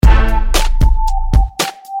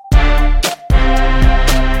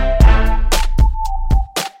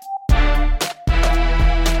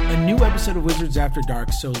episode of Wizards After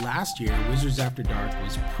Dark. So last year, Wizards After Dark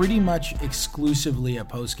was pretty much exclusively a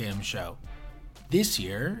post-game show. This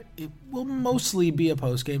year, it will mostly be a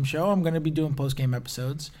post-game show. I'm going to be doing post-game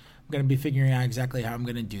episodes. I'm going to be figuring out exactly how I'm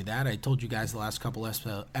going to do that. I told you guys the last couple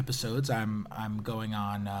episodes I'm going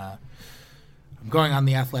on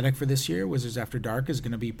The Athletic for this year. Wizards After Dark is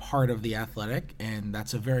going to be part of The Athletic, and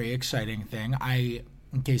that's a very exciting thing.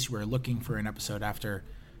 In case you were looking for an episode after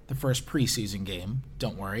the first preseason game,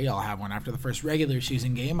 don't worry, I'll have one after the first regular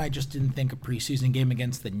season game. I just didn't think a preseason game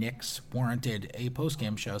against the Knicks warranted a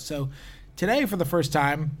post-game show. So today, for the first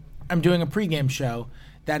time, I'm doing a pregame show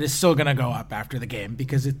that is still going to go up after the game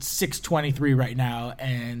because it's 6:23 right now,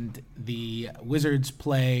 and the Wizards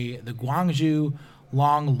play the Guangzhou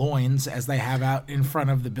Long Loins, as they have out in front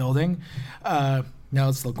of the building. No,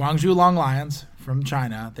 it's the Guangzhou Long Lions from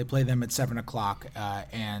China. They play them at 7 o'clock.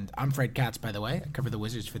 And I'm Fred Katz, by the way. I cover the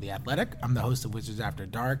Wizards for The Athletic. I'm the host of Wizards After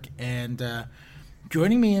Dark. And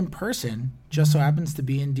joining me in person, just so happens to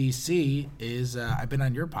be in D.C., is I've been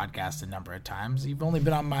on your podcast a number of times. You've only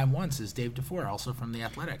been on mine once, is Dave DeFore, also from The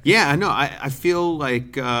Athletic. Yeah, I know. I feel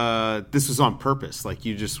like this was on purpose. Like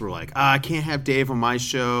you just were like, I can't have Dave on my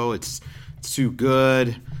show. It's too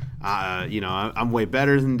good. I'm way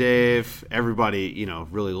better than Dave. Everybody,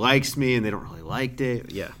 really likes me, and they don't really like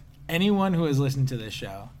Dave. Yeah. Anyone who has listened to this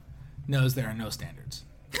show knows there are no standards.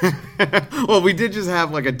 Well, we did just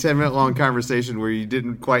have like a 10-minute long conversation where you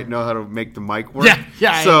didn't quite know how to make the mic work.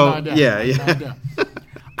 Yeah. So I have no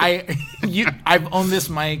idea. I've owned this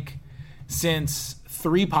mic since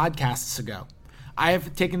 3 podcasts ago. I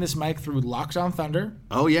have taken this mic through Locked On Thunder.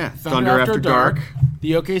 Oh yeah, Thunder After Dark,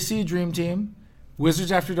 the OKC Dream Team,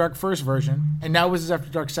 Wizards After Dark first version, and now Wizards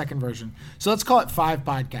After Dark second version. So let's call it 5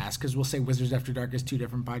 podcasts because we'll say Wizards After Dark is 2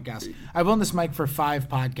 different podcasts. I've owned this mic for 5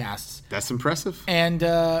 podcasts. That's impressive. And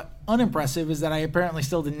unimpressive is that I apparently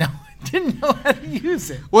still didn't know how to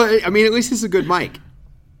use it. Well, I mean, at least it's a good mic.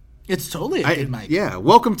 It's totally a good mic. Yeah.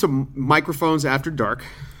 Welcome to Microphones After Dark.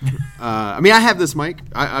 I have this mic.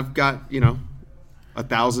 I've got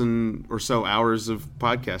 1,000 or so hours of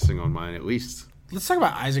podcasting on mine, at least. Let's talk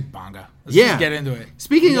about Isaac Bonga. Let's just get into it.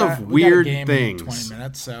 Speaking of weird things. In 20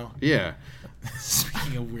 minutes, so. Yeah.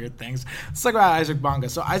 Speaking of weird things, let's talk about Isaac Bonga.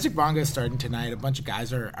 So Isaac Bonga is starting tonight. A bunch of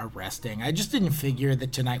guys are resting. I just didn't figure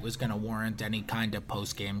that tonight was going to warrant any kind of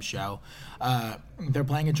post-game show. They're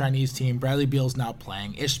playing a Chinese team. Bradley Beal's not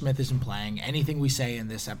playing. Ish Smith isn't playing. Anything we say in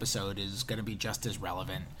this episode is going to be just as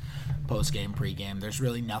relevant post-game, pre-game. There's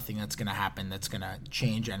really nothing that's going to happen that's going to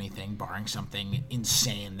change anything, barring something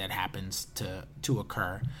insane that happens to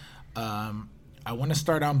occur. I want to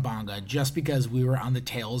start on Bonga just because we were on the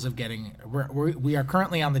tails of we are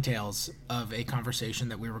currently on the tails of a conversation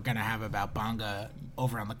that we were going to have about Bonga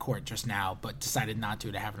over on the court just now, but decided not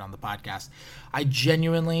to have it on the podcast. I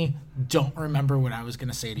genuinely don't remember what I was going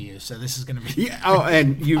to say to you, so this is going to be... Yeah,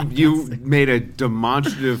 and you made a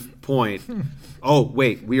demonstrative point. Oh,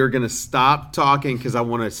 wait, we are going to stop talking because I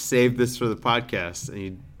want to save this for the podcast.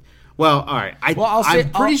 All right. I'm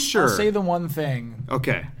pretty sure... I'll say the one thing.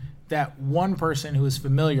 Okay. That one person who is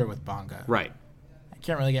familiar with Bonga. Right. I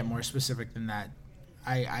can't really get more specific than that.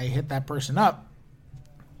 I hit that person up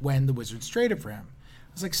when the Wizards traded for him.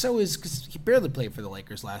 I was like, because he barely played for the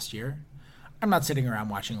Lakers last year. I'm not sitting around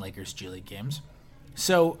watching Lakers G League games.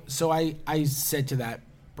 So I said to that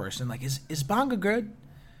person, like, is Bonga good?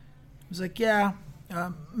 He was like, yeah,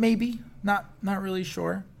 maybe. Not really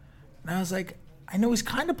sure. And I was like, I know he's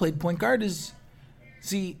kind of played point guard. Is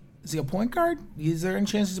he a point guard? Is there any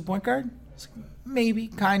chance he's a point guard? Like, maybe,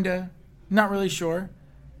 kind of. Not really sure.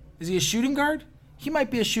 Is he a shooting guard? He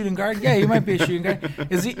might be a shooting guard. Yeah, he might be a shooting guard.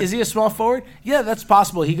 Is he a small forward? Yeah, that's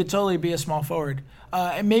possible. He could totally be a small forward.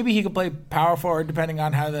 And maybe he could play power forward depending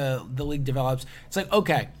on how the league develops. It's like,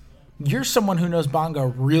 okay, you're someone who knows Bonga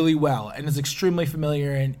really well and is extremely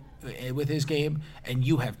familiar with his game, and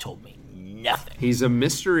you have told me nothing. He's a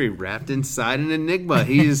mystery wrapped inside an enigma.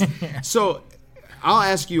 So... I'll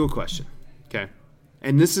ask you a question, okay?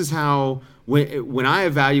 And this is how, when I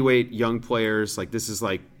evaluate young players, like this is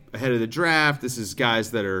like ahead of the draft, this is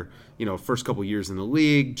guys that are, first couple years in the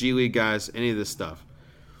league, G League guys, any of this stuff.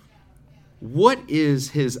 What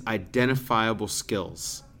is his identifiable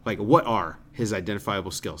skills? Like, what are his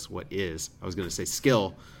identifiable skills? What is? I was going to say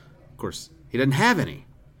skill. Of course, he doesn't have any,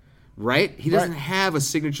 right? He doesn't have a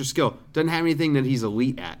signature skill. Doesn't have anything that he's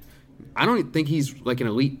elite at. I don't think he's like an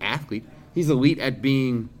elite athlete. He's elite at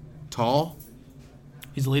being tall.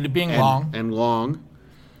 He's elite at being long.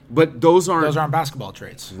 But those aren't basketball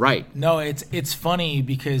traits. Right. No, it's funny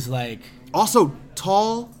because, like... Also,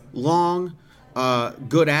 tall, long,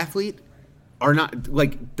 good athlete. are not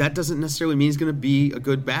like that doesn't necessarily mean he's going to be a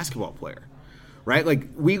good basketball player, right? Like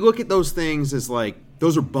we look at those things as like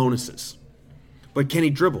those are bonuses, but can he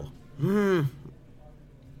dribble?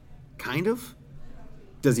 Kind of.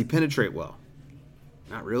 Does he penetrate well?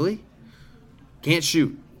 Not really. Can't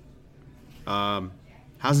shoot.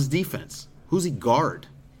 How's his defense? Who's he guard?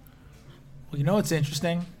 Well, you know what's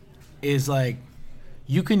interesting is like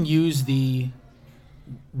you can use the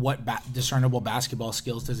discernible basketball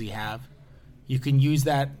skills does he have? You can use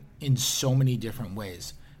that in so many different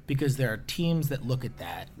ways because there are teams that look at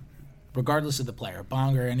that regardless of the player,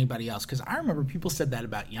 Bonga or anybody else. Because I remember people said that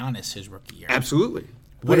about Giannis his rookie year. Absolutely.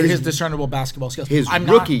 What are his discernible basketball skills? His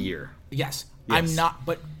rookie year. Yes. I'm not,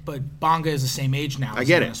 but Bonga is the same age now as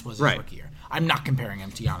Giannis was his rookie year. I'm not comparing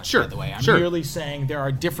him to Giannis, by the way. I'm merely saying there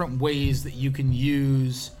are different ways that you can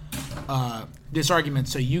use this argument.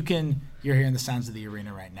 So you're hearing the sounds of the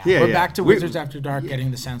arena right now. We're back to Wizards After Dark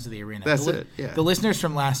getting the sounds of the arena. That's it. Yeah. The listeners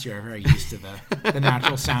from last year are very used to the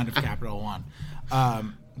natural sound of Capital One.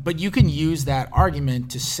 But you can use that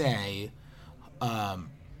argument to say,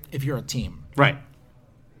 if you're a team, right?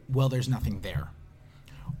 Well, there's nothing there.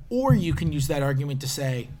 Or you can use that argument to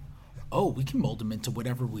say, oh, we can mold them into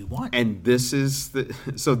whatever we want. And this is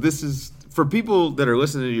for people that are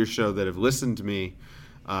listening to your show that have listened to me,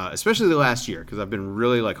 especially the last year, because I've been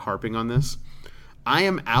really like harping on this. I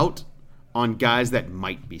am out on guys that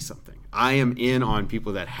might be something. I am in on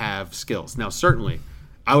people that have skills. Now, certainly,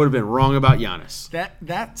 I would have been wrong about Giannis.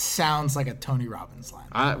 That sounds like a Tony Robbins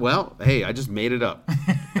line. Well, hey, I just made it up.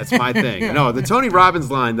 That's my thing. No, the Tony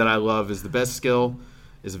Robbins line that I love is the best skill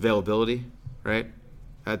is availability, right?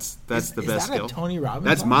 That's the best skill. Is that a Tony Robbins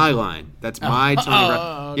That's line? my line. That's my Tony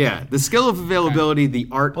Robbins. Okay. Yeah, the skill of availability, the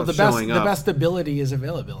art of showing up. The best ability is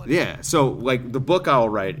availability. Yeah, so like the book I'll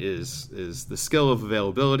write is the skill of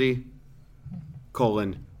availability,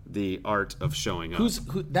 the art of showing up.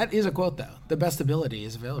 That is a quote, though. The best ability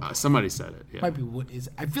is availability. Somebody said it. Yeah. Might be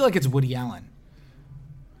I feel like it's Woody Allen.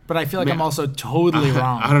 But I feel like I'm also totally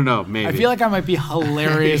wrong. I don't know. Maybe. I feel like I might be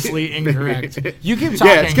hilariously incorrect. You keep talking.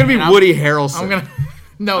 Yeah, it's going to be Woody Harrelson.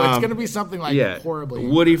 It's going to be something like horribly.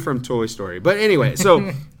 Woody from Toy Story. But anyway,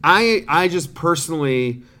 so I just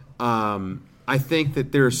personally, I think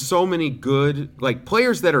that there are so many good, like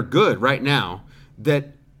players that are good right now that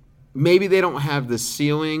maybe they don't have the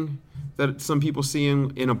ceiling that some people see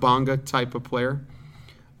in a Bonga type of player.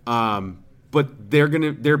 But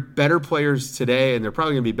they're better players today, and they're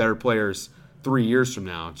probably going to be better players 3 years from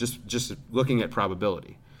now. Just looking at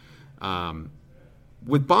probability.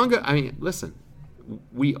 With Bonga, I mean, listen,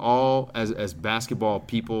 we all as basketball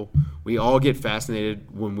people, we all get fascinated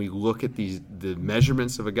when we look at the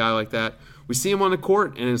measurements of a guy like that. We see him on the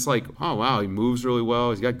court, and it's like, oh wow, he moves really well.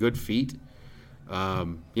 He's got good feet. He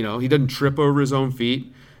doesn't trip over his own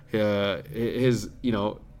feet. He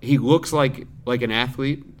looks like an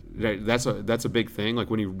athlete. That's a big thing. Like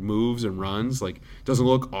when he moves and runs, like doesn't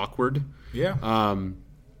look awkward. Yeah.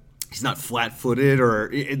 He's not flat-footed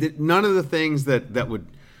or none of the things that would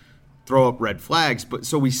throw up red flags. But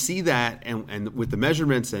so we see that, and with the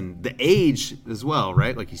measurements and the age as well,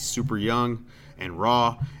 right? Like he's super young and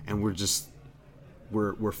raw, and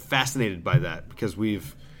we're fascinated by that because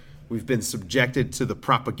we've been subjected to the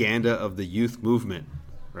propaganda of the youth movement,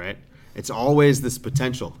 right? It's always this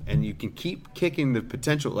potential, and you can keep kicking the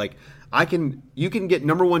potential. Like you can get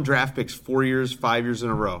number 1 draft picks 4 years, 5 years in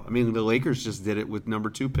a row. I mean, the Lakers just did it with number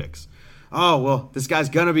 2 picks. Oh, well, this guy's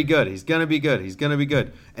gonna be good. He's gonna be good. He's gonna be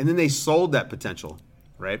good. And then they sold that potential,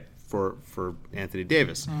 right, for Anthony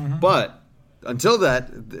Davis. Mm-hmm. But until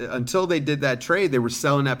they did that trade, they were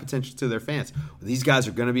selling that potential to their fans. Well, these guys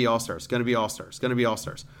are gonna be all-stars. Gonna be all-stars. Gonna be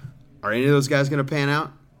all-stars. Are any of those guys gonna pan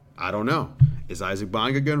out? I don't know. Is Isaac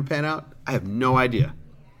Bonga going to pan out? I have no idea.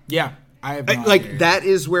 Yeah, I have no idea. That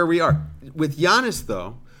is where we are. With Giannis,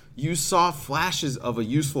 though, you saw flashes of a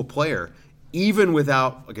useful player, even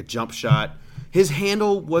without like a jump shot. His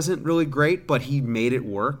handle wasn't really great, but he made it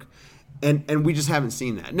work, and we just haven't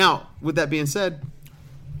seen that. Now, with that being said,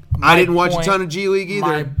 I didn't watch a ton of G League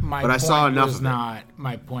either, but I saw enough of it.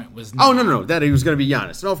 My point was not. Oh, no, that he was going to be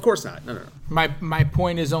Giannis. No, of course not. No. My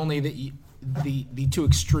point is only that the two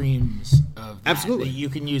extremes of that. Absolutely. That you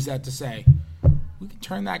can use that to say, we can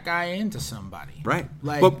turn that guy into somebody. Right.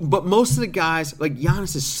 But most of the guys, like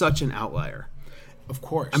Giannis is such an outlier. Of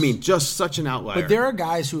course. I mean, just such an outlier. But there are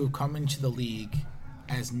guys who have come into the league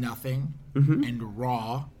as nothing and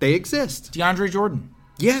raw. They exist. DeAndre Jordan.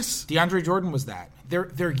 Yes. DeAndre Jordan was that.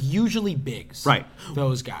 They're usually bigs. Right.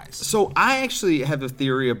 Those guys. So I actually have a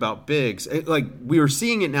theory about bigs. Like we are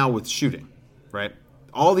seeing it now with shooting, right?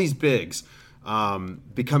 All these bigs.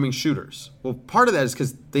 becoming shooters. Well, part of that is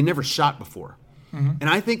because they never shot before. And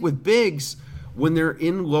I think with bigs, when they're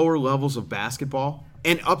in lower levels of basketball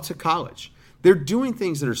and up to college, they're doing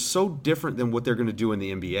things that are so different than what they're going to do in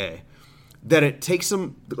the NBA that it takes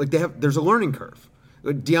them, there's a learning curve.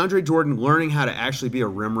 DeAndre Jordan learning how to actually be a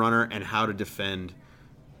rim runner and how to defend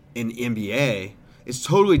in NBA is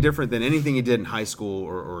totally different than anything he did in high school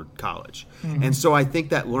or college. And so I think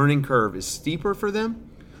that learning curve is steeper for them,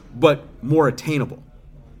 but more attainable,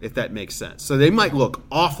 if that makes sense. So they might look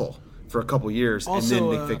awful for a couple years, also,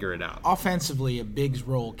 and then they figure it out. Offensively, a big's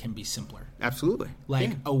role can be simpler. Absolutely.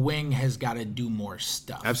 A wing has got to do more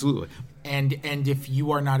stuff. Absolutely. And if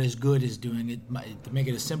you are not as good as doing it, to make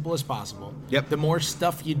it as simple as possible, the more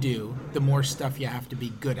stuff you do, the more stuff you have to be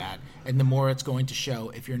good at, and the more it's going to show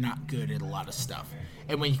if you're not good at a lot of stuff.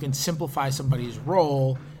 And when you can simplify somebody's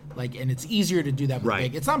role, and it's easier to do that with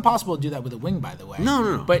big. It's not impossible to do that with a wing, by the way.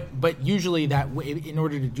 No. But usually in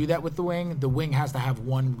order to do that with the wing has to have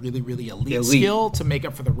one really, really elite skill to make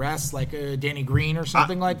up for the rest, like a Danny Green or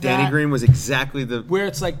something like that. Danny Green was exactly the where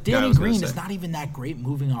it's like Danny Green is not even that great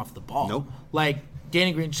moving off the ball. Nope.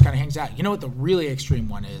 Danny Green just kind of hangs out. You know what the really extreme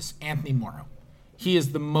one is? Anthony Morrow. He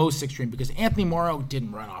is the most extreme because Anthony Morrow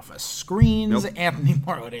didn't run off of screens. Nope. Anthony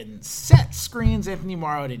Morrow didn't set screens. Anthony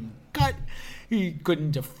Morrow didn't cut. He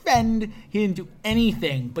couldn't defend. He didn't do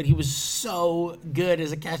anything, but he was so good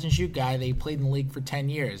as a catch-and-shoot guy that he played in the league for 10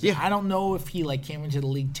 years. Yeah. I don't know if he came into the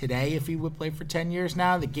league today, if he would play for 10 years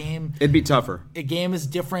now. The game... It'd be tougher. The game is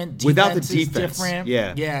different. Defense without the defense. Is different.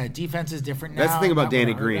 Yeah. Yeah, defense is different now. That's the thing about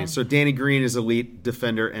Danny Green. So Danny Green is elite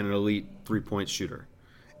defender and an elite three-point shooter.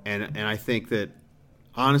 And I think that,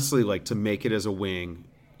 honestly, to make it as a wing,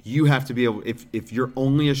 you have to be able... If you're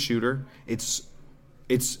only a shooter, it's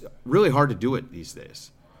really hard to do it these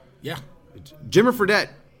days. Yeah. Jimmer Fredette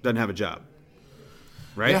doesn't have a job,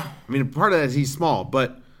 right? Yeah. I mean, part of that is he's small,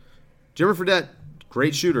 but Jimmer Fredette,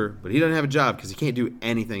 great shooter, but he doesn't have a job because he can't do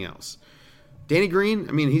anything else. Danny Green,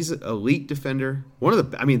 I mean, he's an elite defender.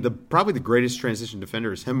 Probably the greatest transition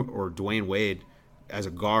defender is him or Dwayne Wade as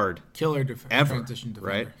a guard. Killer transition defender.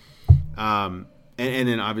 Right? And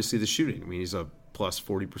then obviously the shooting. I mean, he's a plus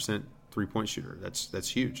 40% three-point shooter. That's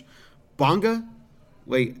huge. Bonga,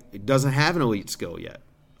 doesn't have an elite skill yet.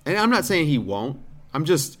 And I'm not saying he won't. I'm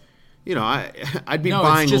just, I'd be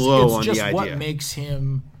buying low on the idea. It's just what makes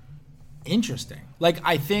him interesting.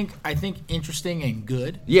 I think interesting and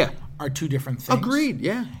good are two different things. Agreed,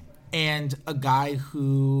 yeah. And a guy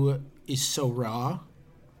who is so raw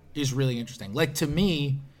is really interesting. To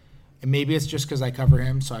me, and maybe it's just because I cover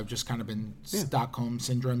him, so I've just kind of been Stockholm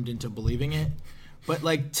syndromed into believing it.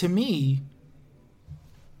 But, to me...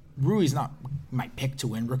 Rui's not my pick to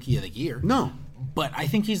win Rookie of the Year. No. But I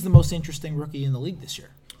think he's the most interesting rookie in the league this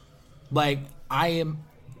year. I am,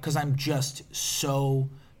 because I'm just so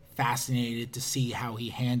fascinated to see how he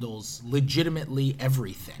handles legitimately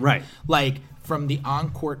everything. Right. From the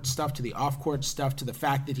on-court stuff to the off-court stuff to the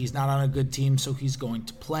fact that he's not on a good team, so he's going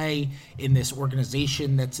to play in this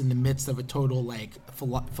organization that's in the midst of a total,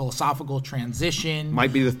 philosophical transition.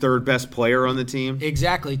 Might be the third best player on the team.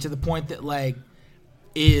 Exactly, to the point that,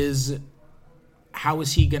 how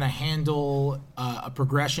is he going to handle a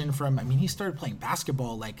progression from, he started playing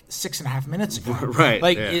basketball 6.5 minutes ago.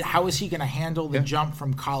 Right. How is he going to handle the jump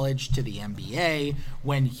from college to the NBA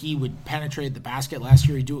when he would penetrate the basket? Last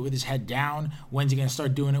year he'd do it with his head down. When's he going to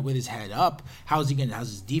start doing it with his head up? How's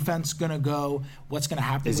his defense going to go? What's going to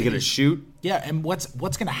happen? Is he going to shoot? Yeah, and what's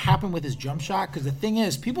going to happen with his jump shot? Because the thing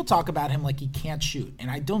is, people talk about him like he can't shoot,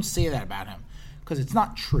 and I don't say that about him because it's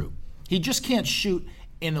not true. He just can't shoot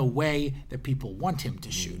in a way that people want him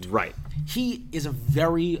to shoot. Right. He is a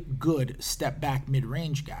very good step-back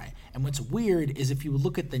mid-range guy. And what's weird is if you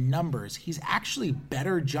look at the numbers, he's actually a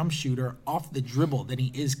better jump shooter off the dribble than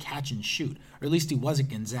he is catch and shoot. Or at least he was at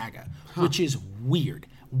Gonzaga, which is weird.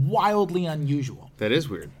 Wildly unusual. That is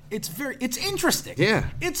weird. It's interesting. Yeah.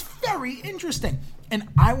 It's very interesting. And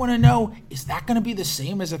I want to know, is that going to be the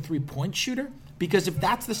same as a three-point shooter? Because if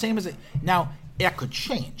that's the same as it... Now, that could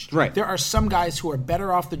change. Right. There are some guys who are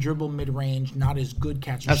better off the dribble mid-range, not as good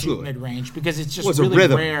catch and shoot mid-range, because it's just really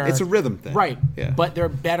rhythm. rare. It's a rhythm thing. Right. Yeah. But they're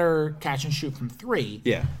better catch and shoot from three.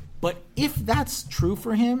 Yeah. But if that's true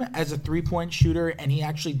for him as a three-point shooter and he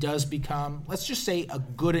actually does become, let's just say, a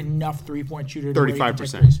good enough three-point shooter.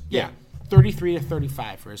 35%. Yeah. 33 to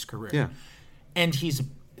 35 for his career. Yeah. And he's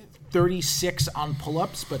 36 on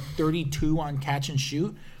pull-ups, but 32 on catch and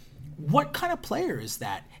shoot. What kind of player is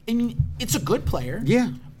that? I mean, it's a good player. Yeah.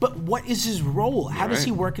 But what is his role? How does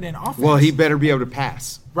he work in an offense? Well, he better be able to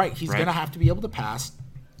pass. Right. He's going to have to be able to pass.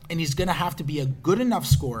 and he's going to have to be a good enough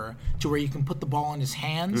scorer to where you can put the ball in his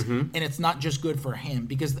hands, and it's not just good for him.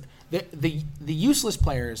 Because the useless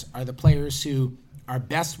players are the players who are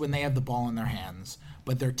best when they have the ball in their hands,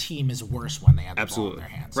 but their team is worse when they have the ball in their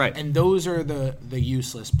hands. Right. And those are the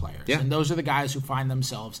useless players. Yeah. And those are the guys who find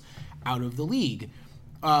themselves out of the league.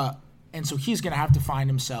 And so he's going to have to find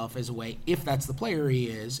himself as a way, if that's the player he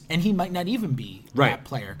is, and he might not even be that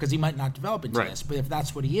player because he might not develop into this. But if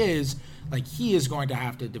that's what he is, like he is going to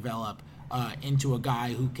have to develop into a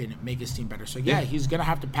guy who can make his team better. So he's going to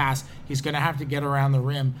have to pass. He's going to have to get around the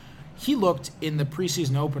rim. He looked in the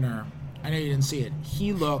preseason opener. I know you didn't see it.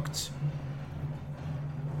 He looked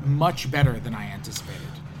much better than I anticipated.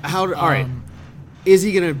 All right. Is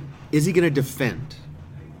he gonna defend?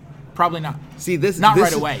 Probably not. See, this not this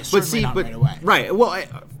right is, away. But Certainly not right away. Right. Well,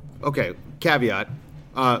 okay. Caveat: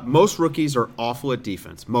 most rookies are awful at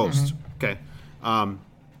defense. Most. Okay.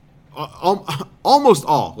 Almost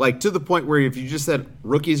all. Like to the point where if you just said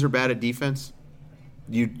rookies are bad at defense,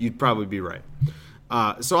 you'd probably be right.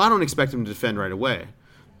 So I don't expect him to defend right away.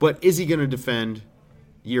 But is he going to defend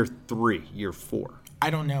year 3, year 4? I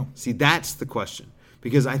don't know. See, that's the question.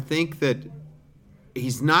 Because I think that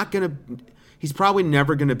he's probably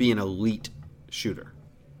never going to be an elite shooter,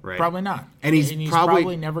 right? Probably not. And he's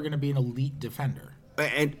probably never going to be an elite defender.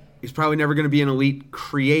 And he's probably never going to be an elite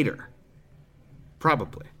creator.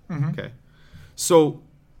 Probably. Okay. So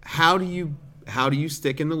how do you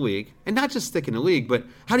stick in the league? And not just stick in the league, but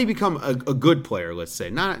how do you become a good player, let's say?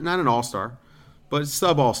 Not an all-star, but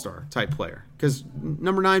sub-all-star type player. Because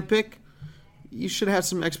number 9 pick, you should have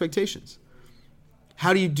some expectations.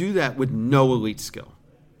 How do you do that with no elite skill?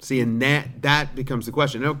 See, and that becomes the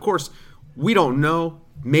question. And of course, we don't know.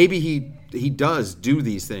 Maybe he does do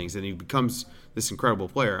these things and he becomes this incredible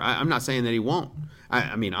player. I'm not saying that he won't.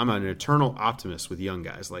 I mean, I'm an eternal optimist with young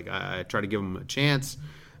guys. Like I try to give them a chance.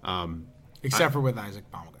 Except for with Isaac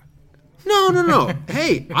Bonga. No.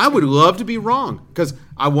 Hey, I would love to be wrong because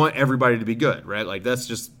I want everybody to be good, right? Like that's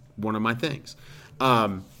just one of my things.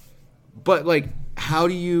 But like, how are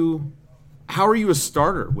you a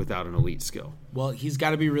starter without an elite skill? Well, he's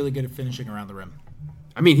got to be really good at finishing around the rim.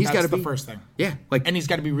 I mean, he's got to be the first thing. Yeah, and he's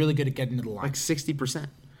got to be really good at getting to the line, like 60%.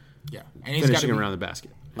 Yeah, and he's finishing around the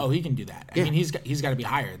basket. Oh, he can do that. I mean, he's got to be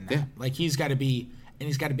higher than that. Yeah. Like he's got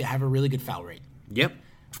to have a really good foul rate. Yep.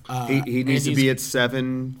 He needs to be at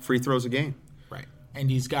 7 free throws a game. Right, and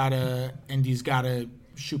he's got to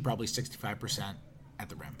shoot probably 65% at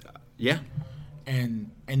the rim. Yeah.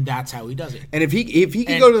 And that's how he does it. And if he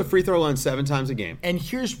can go to the free throw line 7 times a game, and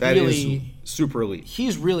here's that really is super elite.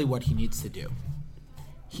 Here's really what he needs to do.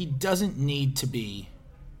 He doesn't need to be,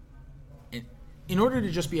 in order to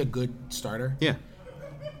just be a good starter. Yeah.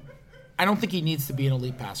 I don't think he needs to be an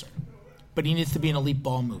elite passer, but he needs to be an elite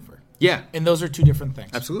ball mover. Yeah. And those are two different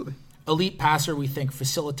things. Absolutely. Elite passer, we think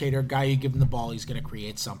facilitator, guy you give him the ball, he's going to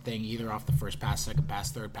create something, either off the first pass, second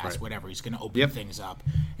pass, third pass, whatever. He's going to open things up.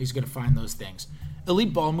 He's going to find those things.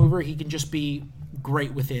 Elite ball mover, he can just be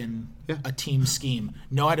great within a team scheme,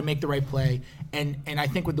 know how to make the right play. And I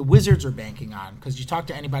think what the Wizards are banking on, because you talk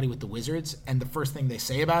to anybody with the Wizards, and the first thing they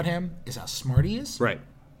say about him is how smart he is. Right.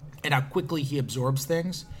 And how quickly he absorbs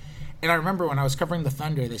things. And I remember when I was covering the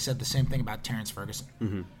Thunder, they said the same thing about Terrence Ferguson.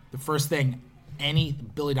 Mm-hmm. The first thing,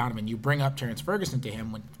 Billy Donovan, you bring up Terrence Ferguson to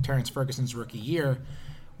him when Terrence Ferguson's rookie year,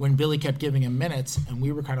 when Billy kept giving him minutes, and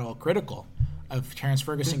we were kind of all critical of Terrence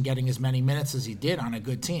Ferguson getting as many minutes as he did on a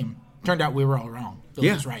good team. Turned out we were all wrong.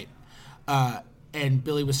 Billy was right. And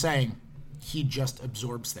Billy was saying he just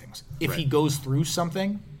absorbs things. If he goes through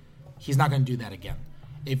something, he's not going to do that again.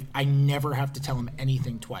 If I never have to tell him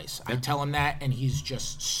anything twice. I tell him that, and he's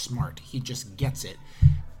just smart. He just gets it.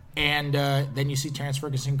 And then you see Terrence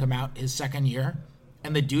Ferguson come out his second year,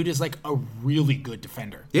 and the dude is like a really good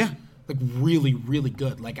defender. Yeah. Like really, really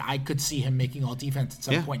good. Like I could see him making all defense at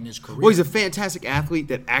some point in his career. Well, he's a fantastic athlete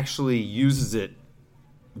that actually uses it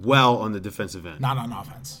well on the defensive end. Not on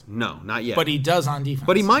offense. No, not yet. But he does on defense.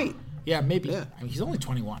 But he might. Yeah, maybe. Yeah. I mean, he's only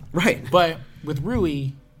 21. Right. But with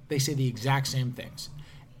Rui, they say the exact same things.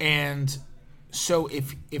 And so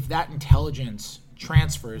if that intelligence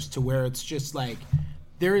transfers to where it's just like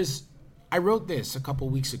I wrote this a couple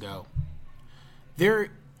weeks ago. The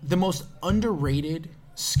most underrated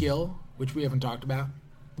skill, which we haven't talked about,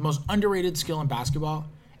 the most underrated skill in basketball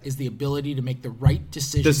is the ability to make the right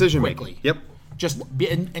decision quickly. Making. Yep. Just be,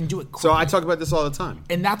 and do it quickly. So I talk about this all the time.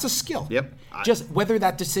 And that's a skill. Yep. Just whether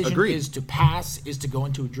that decision Agreed. is to pass, is to go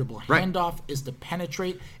into a dribble Right. handoff, is to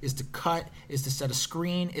penetrate, is to cut, is to set a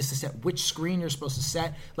screen, is to set which screen you're supposed to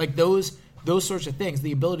set. Like those sorts of things,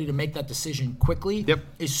 the ability to make that decision quickly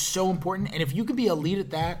is so important. And if you could be elite at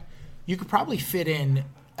that, you could probably fit in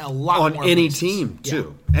a lot on more any places. team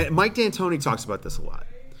too. And Mike D'Antoni talks about this a lot.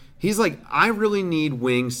 He's like, I really need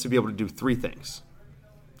wings to be able to do 3 things: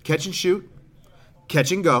 catch and shoot,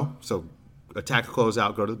 catch and go, so attack, close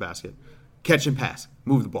out, go to the basket, catch and pass,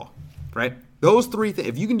 move the ball, right? Those 3 things.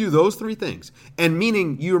 If you can do those 3 things, and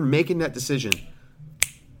meaning you're making that decision,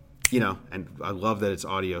 and I love that it's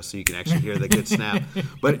audio so you can actually hear the good snap,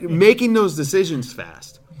 but making those decisions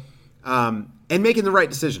fast, and making the right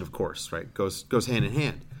decision, of course, right, goes hand in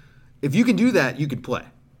hand. If you can do that, you can play.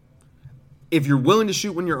 If you're willing to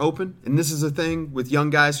shoot when you're open, and this is a thing with young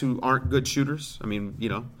guys who aren't good shooters. I mean,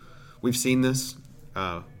 we've seen this.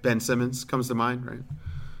 Ben Simmons comes to mind,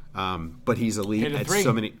 right? But he's elite at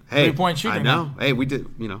so many. Hey, 3-point shooter. I know. Man. Hey, we did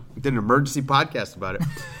an emergency podcast about it.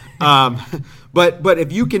 But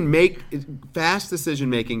if you can make fast decision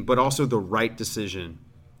making, but also the right decision,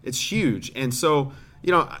 it's huge. And so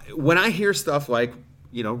when I hear stuff like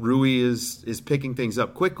Rui is picking things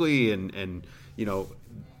up quickly, and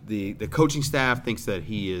the coaching staff thinks that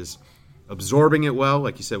he is absorbing it well,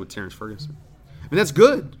 like you said with Terrence Ferguson. I mean, that's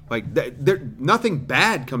good. Like, nothing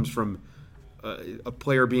bad comes from a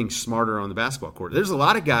player being smarter on the basketball court. There's a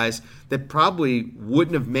lot of guys that probably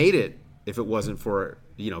wouldn't have made it if it wasn't for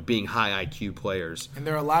being high IQ players. And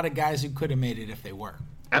there are a lot of guys who could have made it if they were.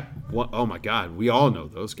 Oh my God, we all know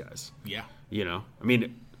those guys. Yeah. I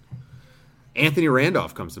mean, Anthony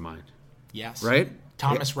Randolph comes to mind. Yes. Right?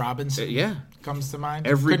 Thomas Robinson. Yeah. Comes to mind.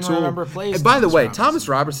 Every Couldn't tool. remember plays. And by the way, Robinson. Thomas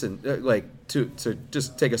Robertson, to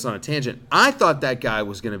just take us on a tangent, I thought that guy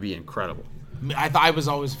was going to be incredible. I was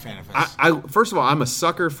always a fan of his. First of all, I'm a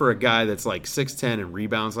sucker for a guy that's like 6'10" and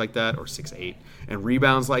rebounds like that, or 6'8" and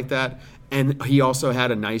rebounds like that. And he also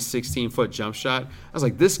had a nice 16-foot jump shot. I was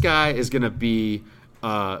like, this guy is going to be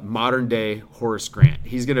modern-day Horace Grant.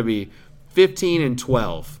 He's going to be 15 and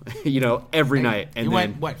 12, every night. And he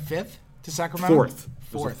then went 5th to Sacramento?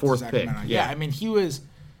 Fourth pick. Yeah, I mean, he was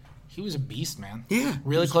a beast, man. Yeah.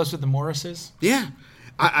 Really close with the Morrises. Yeah.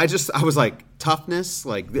 I was like, toughness,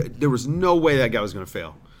 like there was no way that guy was going to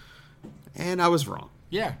fail. And I was wrong.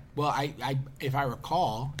 Yeah. Well, I if I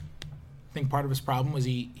recall, I think part of his problem was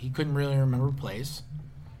he couldn't really remember plays.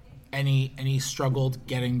 And he struggled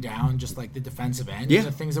getting down just like the defensive end. Yeah.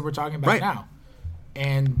 The things that we're talking about now.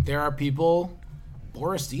 And there are people,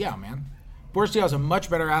 Boris Diaw, man. Boris Diaw is a much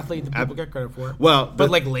better athlete than people get credit for. Well, but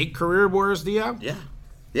like late career Boris Diaw?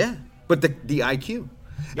 Yeah. But the IQ.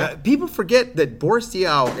 People forget that Boris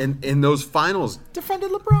Diaw in those finals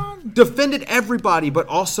defended LeBron. Defended everybody, but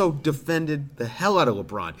also defended the hell out of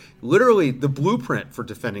LeBron. Literally the blueprint for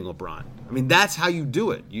defending LeBron. I mean, that's how you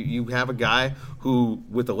do it. You have a guy who,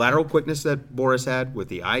 with the lateral quickness that Boris had, with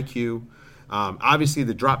the IQ, obviously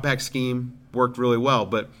the drop back scheme worked really well,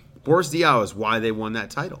 but Boris Diaw is why they won that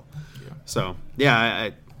title. So,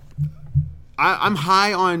 I'm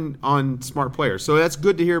high on smart players. So that's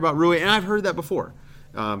good to hear about Rui, and I've heard that before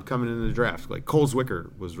coming into the draft. Like Cole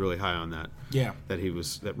Zwicker was really high on that. Yeah. That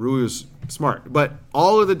Rui was smart. But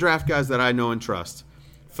all of the draft guys that I know and trust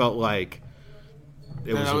felt like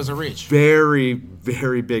it was a reach. Very,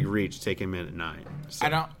 very big reach taking him in at 9.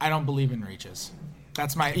 So. I don't believe in reaches.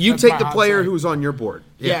 That's my. You that's take my the hot player take. who's on your board.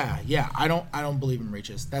 Yeah. I don't believe in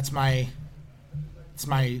reaches. That's my. It's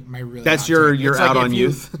my really. That's hot your take. you're It's out like on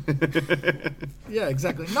youth. Yeah,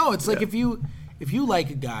 exactly. No, it's like if you like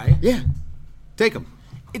a guy. Yeah, take him.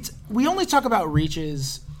 We only talk about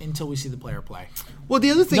reaches until we see the player play. Well,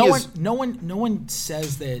 the other thing is no one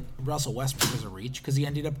says that Russell Westbrook was a reach because he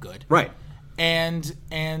ended up good. Right. And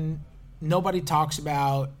nobody talks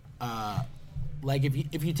about like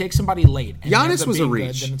if you take somebody late and Giannis he ends up was a being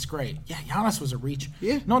reach. good, then it's great. Yeah, Giannis was a reach.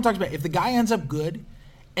 Yeah. No one talks about it. If the guy ends up good,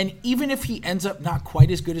 and even if he ends up not quite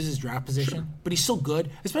as good as his draft position, but he's still good,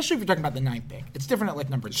 especially if you're talking about the 9th pick. It's different at like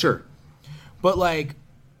number 2. Sure. But like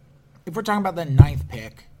if we're talking about the 9th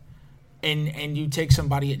pick and you take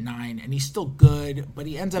somebody at 9 and he's still good, but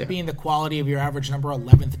he ends up being the quality of your average number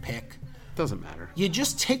 11th pick. Doesn't matter. You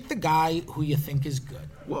just take the guy who you think is good.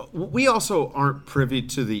 Well, we also aren't privy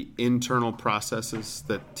to the internal processes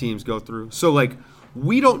that teams go through. So, like,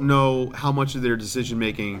 we don't know how much of their decision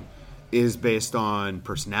making is based on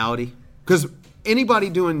personality. Because anybody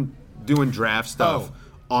doing draft stuff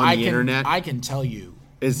on the internet, I can tell you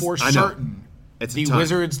for certain it's the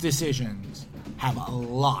Wizards' decisions have a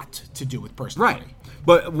lot to do with personality. Right.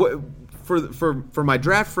 But for my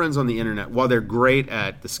draft friends on the internet, while they're great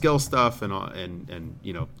at the skill stuff and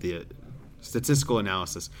you know the statistical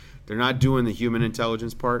analysis, they're not doing the human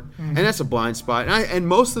intelligence part, and that's a blind spot. And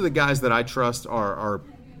most of the guys that I trust are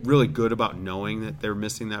really good about knowing that they're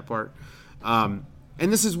missing that part. And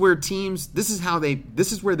this is where teams, this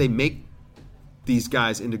is where they make these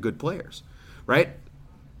guys into good players, right?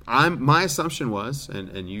 my assumption was,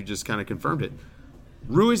 and you just kind of confirmed it,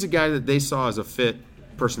 Rui's a guy that they saw as a fit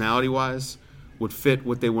personality-wise, would fit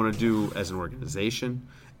what they want to do as an organization,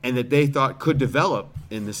 and that they thought could develop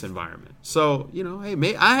in this environment. So,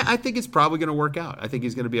 hey, I think it's probably going to work out. I think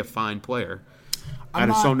he's going to be a fine player. I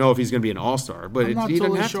just don't know if he's going to be an all-star, but he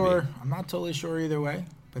doesn't have to be. I'm not totally sure either way,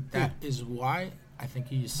 but that is why I think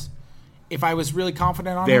he's – if I was really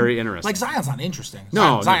confident on him – very interesting. Like, Zion's not interesting.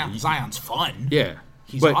 No. Zion's fun. Yeah.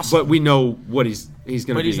 He's awesome. But we know what he's going to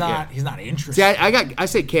be. But he's not interesting. See, I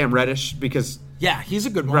say Cam Reddish because – yeah, he's a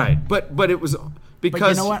good one. Right. But it was because – but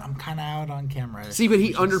you know what? I'm kind of out on Cam Reddish. See, but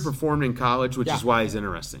he underperformed in college, which is why he's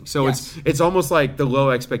interesting. So yes. it's almost like the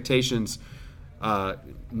low expectations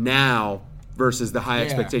now versus the high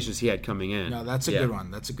expectations he had coming in. No, that's a good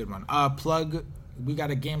one. That's a good one. Plug. We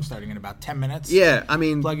got a game starting in about 10 minutes. Yeah, I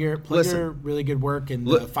mean, plug your really good work in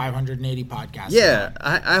the 580 podcast. Yeah,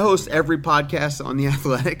 I host every podcast on The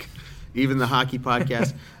Athletic, even the hockey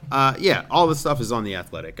podcast. All the stuff is on The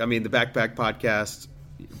Athletic. I mean, the Backpack podcast,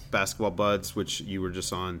 Basketball Buds, which you were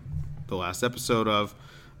just on the last episode of.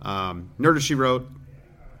 Nerd as She Wrote,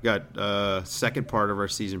 got second part of our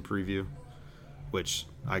season preview, which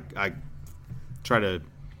I tried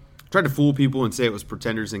to fool people and say it was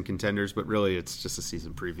Pretenders and Contenders, but really it's just a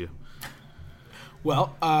season preview.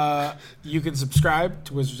 Well, you can subscribe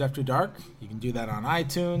to Wizards After Dark. You can do that on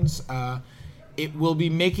iTunes. It will be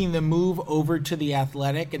making the move over to The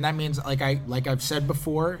Athletic, and that means, like I've said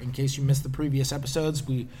before, in case you missed the previous episodes,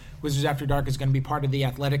 Wizards After Dark is going to be part of The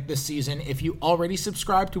Athletic this season. If you already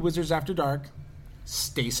subscribe to Wizards After Dark,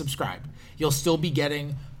 stay subscribed. You'll still be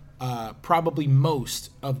getting probably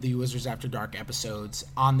most of the Wizards After Dark episodes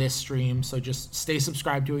on this stream, so just stay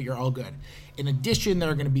subscribed to it. You're all good. In addition,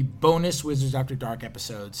 there are going to be bonus Wizards After Dark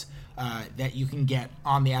episodes that you can get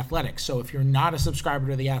on The Athletic. So if you're not a subscriber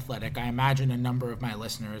to The Athletic, I imagine a number of my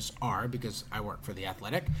listeners are because I work for The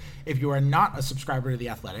Athletic. If you are not a subscriber to The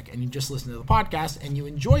Athletic and you just listen to the podcast and you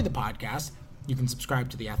enjoy the podcast, you can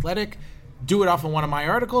subscribe to The Athletic. Do it off of one of my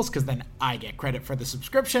articles because then I get credit for the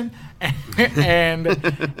subscription, and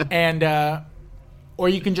or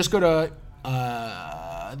you can just go to.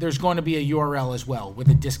 There's going to be a URL as well with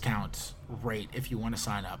a discount rate if you want to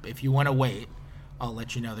sign up. If you want to wait, I'll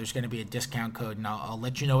let you know. There's going to be a discount code, and I'll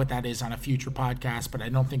let you know what that is on a future podcast. But I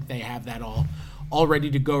don't think they have that all ready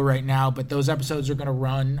to go right now. But those episodes are going to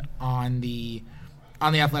run on the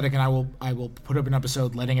Athletic, and I will put up an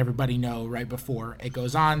episode letting everybody know right before it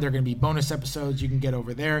goes on. They're going to be bonus episodes you can get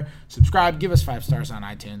over there. Subscribe, give us 5 stars on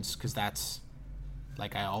iTunes because that's,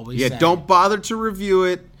 like I always say. Yeah, don't bother to review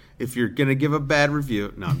it if you're going to give a bad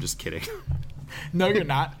review. No, I'm just kidding. No, you're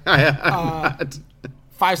not. I'm not.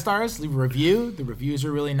 5 stars, leave a review. The reviews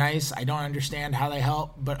are really nice. I don't understand how they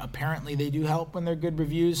help, but apparently they do help when they're good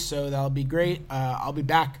reviews, so that'll be great. I'll be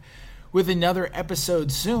back with another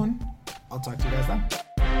episode soon. I'll talk to you guys then.